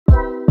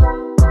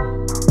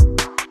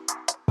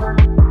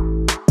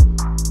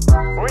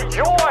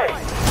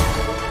rejoice!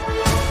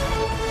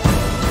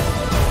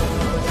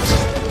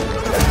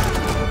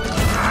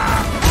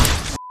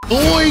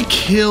 Boy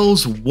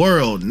Kills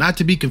World, not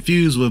to be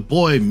confused with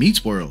Boy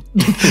Meets World.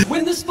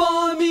 When this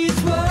boy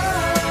meets world,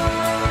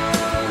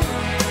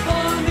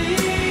 boy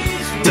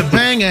meets world.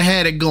 Topanga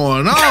had it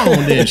going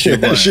on, didn't she?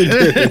 She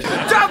did.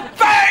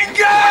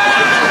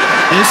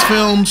 This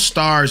film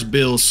stars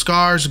Bill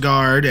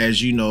Skarsgård,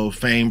 as you know,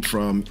 famed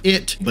from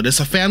It, but it's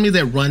a family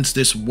that runs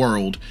this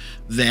world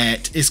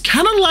that is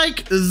kind of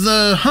like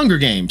the Hunger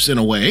Games in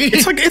a way.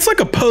 It's like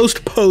a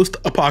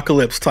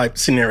post-apocalypse type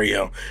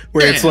scenario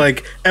where it's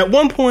like at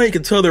one point you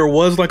could tell there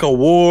was like a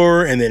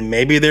war and then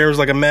maybe there was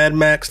like a Mad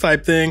Max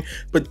type thing,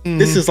 but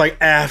this is like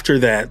after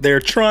that. They're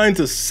trying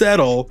to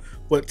settle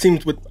what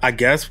seems, I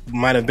guess,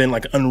 might have been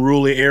like an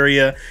unruly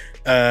area,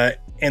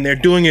 and they're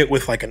doing it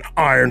with like an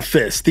iron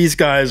fist. These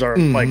guys are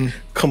like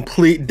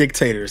complete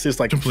dictators. It's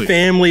like a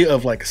family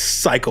of like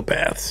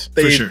psychopaths.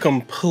 They've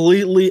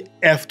completely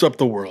effed up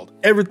the world.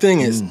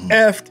 Everything is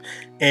effed.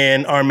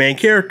 And our main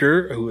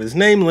character, who is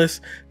nameless,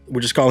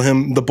 we'll just call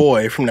him the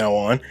boy from now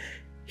on.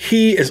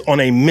 He is on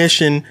a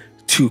mission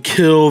to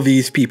kill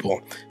these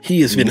people.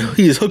 He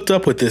is hooked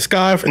up with this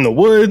guy in the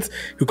woods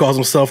who calls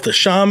himself the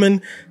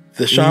shaman.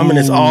 The shaman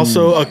is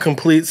also a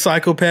complete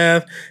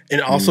psychopath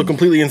and also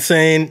completely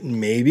insane,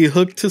 maybe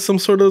hooked to some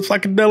sort of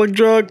psychedelic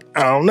drug.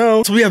 I don't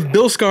know. So we have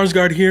Bill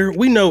Skarsgård here.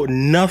 We know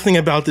nothing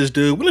about this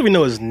dude. We don't even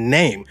know his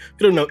name.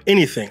 We don't know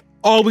anything.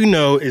 All we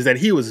know is that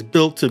he was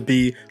built to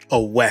be a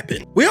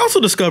weapon. We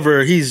also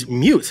discover he's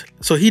mute,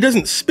 so he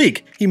doesn't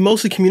speak. He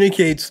mostly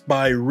communicates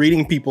by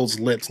reading people's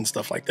lips and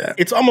stuff like that.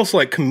 It's almost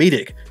like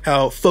comedic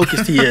how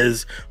focused he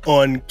is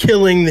on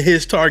killing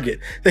his target,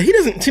 that he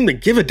doesn't seem to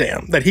give a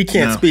damn that he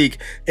can't speak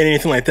and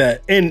anything like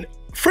that. And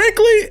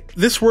frankly,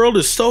 this world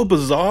is so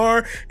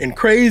bizarre and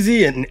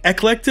crazy and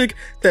eclectic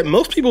that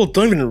most people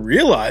don't even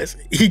realize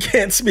he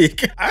can't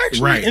speak. I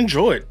actually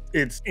enjoyed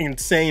its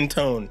insane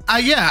tone.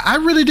 Yeah, I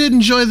really did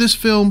enjoy this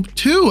film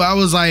too. I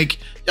was like,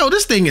 yo,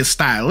 this thing is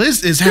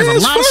stylish. It has a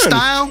lot of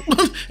style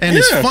and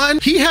it's fun.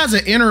 He has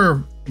an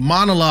inner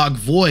monologue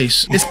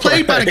voice. It's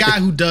played by the guy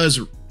who does...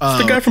 it's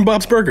the guy from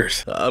Bob's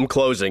Burgers. I'm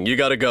closing. You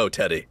gotta go,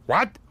 Teddy.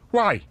 What?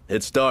 Why?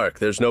 It's dark.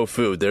 There's no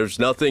food. There's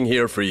nothing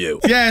here for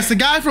you. Yeah, it's the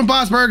guy from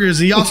Bob's Burgers.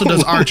 He also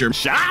does Archer.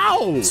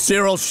 Ciao!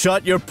 Cyril,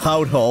 shut your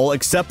pout hole.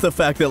 Accept the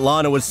fact that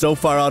Lana was so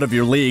far out of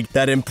your league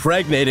that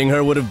impregnating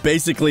her would have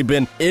basically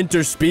been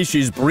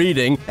interspecies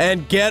breeding,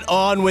 and get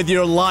on with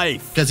your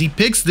life. Because he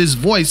picks this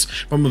voice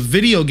from a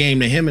video game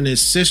that him and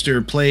his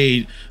sister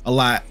played a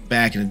lot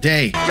back in the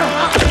day.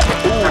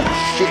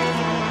 Oh,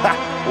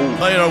 shit.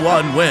 Player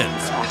one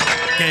wins.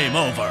 Game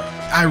over.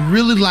 I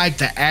really like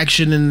the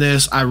action in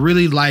this. I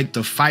really like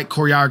the fight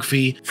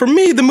choreography. For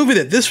me, the movie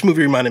that this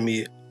movie reminded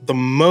me the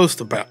most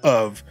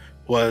of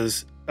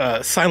was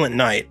Silent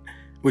Night,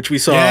 which we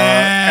saw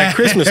at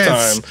Christmas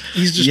time.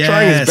 He's just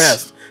trying his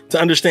best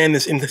to understand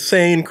this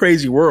insane,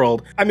 crazy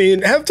world. I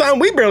mean, half the time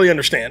we barely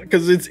understand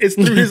because it's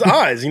through his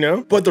eyes, you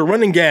know? But the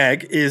running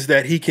gag is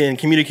that he can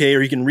communicate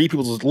or he can read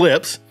people's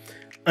lips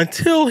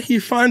until he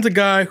finds a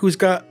guy who's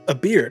got a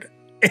beard.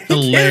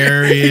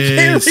 Hilarious. He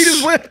can't read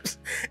his lips.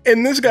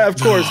 And this guy,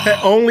 of course,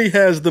 only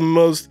has the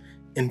most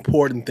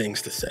important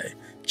things to say.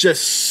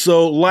 Just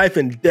so life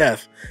and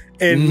death.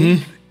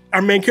 And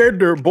our main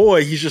character,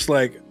 boy, he's just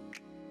like,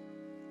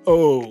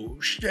 oh,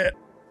 shit.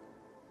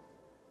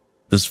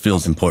 This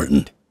feels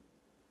important.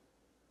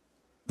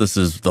 This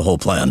is the whole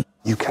plan.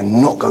 You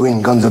cannot go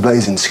in guns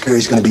a-blazing.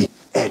 Security's going to be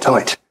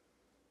airtight.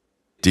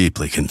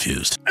 Deeply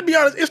confused. I'll be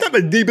honest, it's not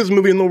the deepest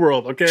movie in the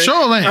world, okay?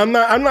 Sure, man.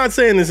 I'm not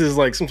saying this is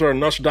like some sort of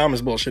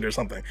Nostradamus bullshit or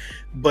something,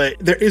 but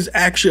there is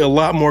actually a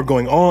lot more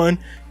going on,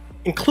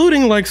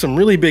 including like some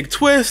really big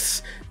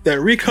twists that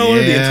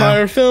recolor the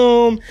entire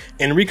film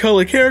and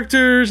recolor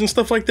characters and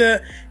stuff like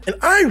that. And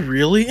I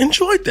really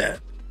enjoyed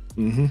that.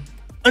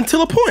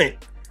 Until a point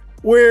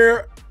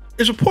where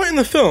there's a point in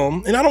the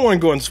film, and I don't want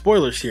to go into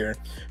spoilers here,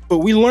 but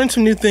we learned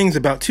some new things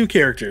about two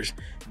characters.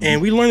 And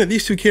we learned that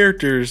these two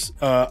characters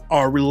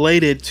are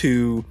related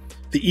to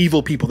the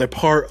evil people. They're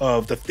part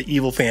of the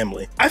evil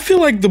family. I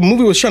feel like the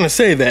movie was trying to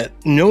say that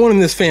no one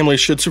in this family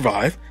should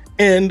survive.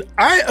 And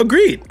I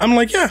agreed. I'm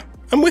like, yeah,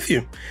 I'm with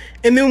you.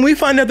 And then we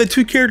find out the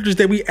two characters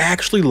that we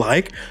actually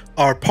like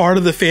are part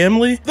of the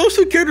family. Those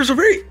two characters are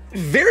very,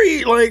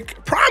 very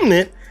like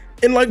prominent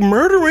in like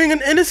murdering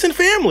an innocent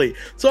family.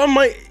 So I'm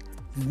like,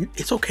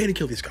 it's okay to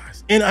kill these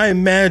guys. And I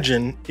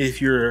imagine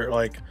if you're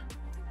like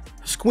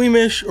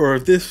squeamish or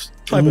if this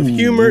type of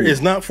humor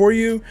is not for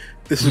you,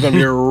 this is gonna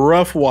be a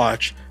rough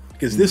watch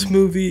because this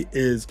movie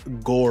is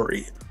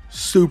gory,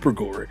 super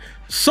gory.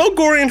 So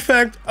gory, in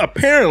fact,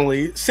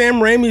 apparently Sam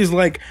Raimi's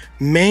like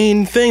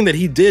main thing that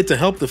he did to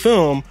help the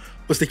film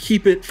was to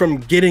keep it from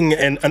getting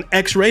an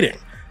X rating.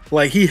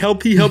 Like he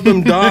helped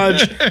them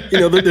dodge, you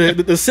know,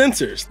 the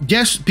censors.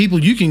 Yes,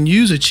 people, you can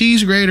use a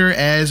cheese grater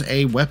as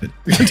a weapon.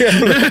 Yeah,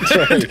 that's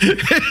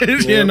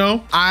right. You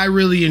know, I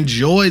really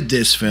enjoyed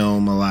this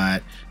film a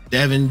lot.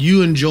 Devin,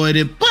 you enjoyed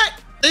it, but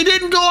They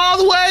didn't go all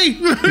the way.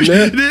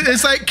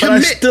 It's like, But commit.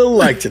 I still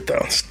liked it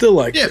though. Still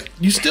liked Yeah, it.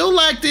 you still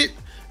liked it.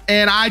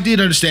 And I did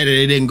understand that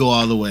it didn't go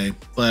all the way.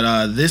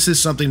 But this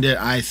is something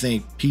that I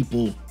think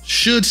people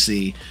should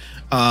see.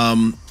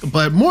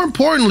 But more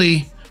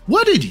importantly,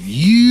 what did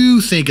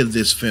you think of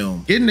this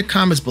film? Get in the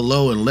comments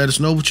below and let us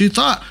know what you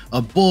thought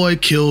of Boy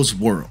Kills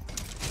World.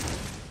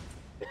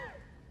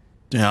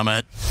 Damn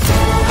it.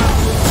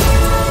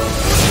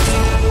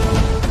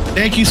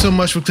 Thank you so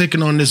much for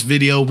clicking on this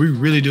video. We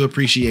really do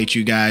appreciate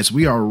you guys.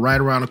 We are right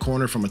around the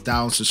corner from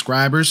 1,000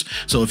 subscribers.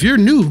 So if you're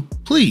new,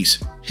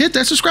 please hit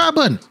that subscribe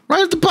button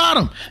right at the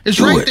bottom. It's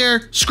right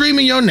there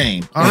screaming your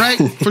name. All right,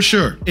 for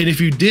sure. And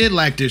if you did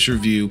like this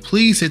review,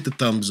 please hit the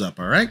thumbs up.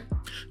 All right.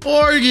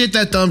 Or you get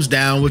that thumbs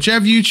down,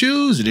 whichever you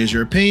choose. It is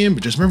your opinion,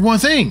 but just remember one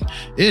thing.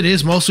 It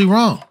is mostly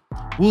wrong.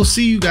 We'll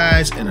see you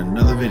guys in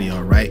another video.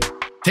 All right.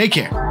 Take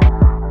care.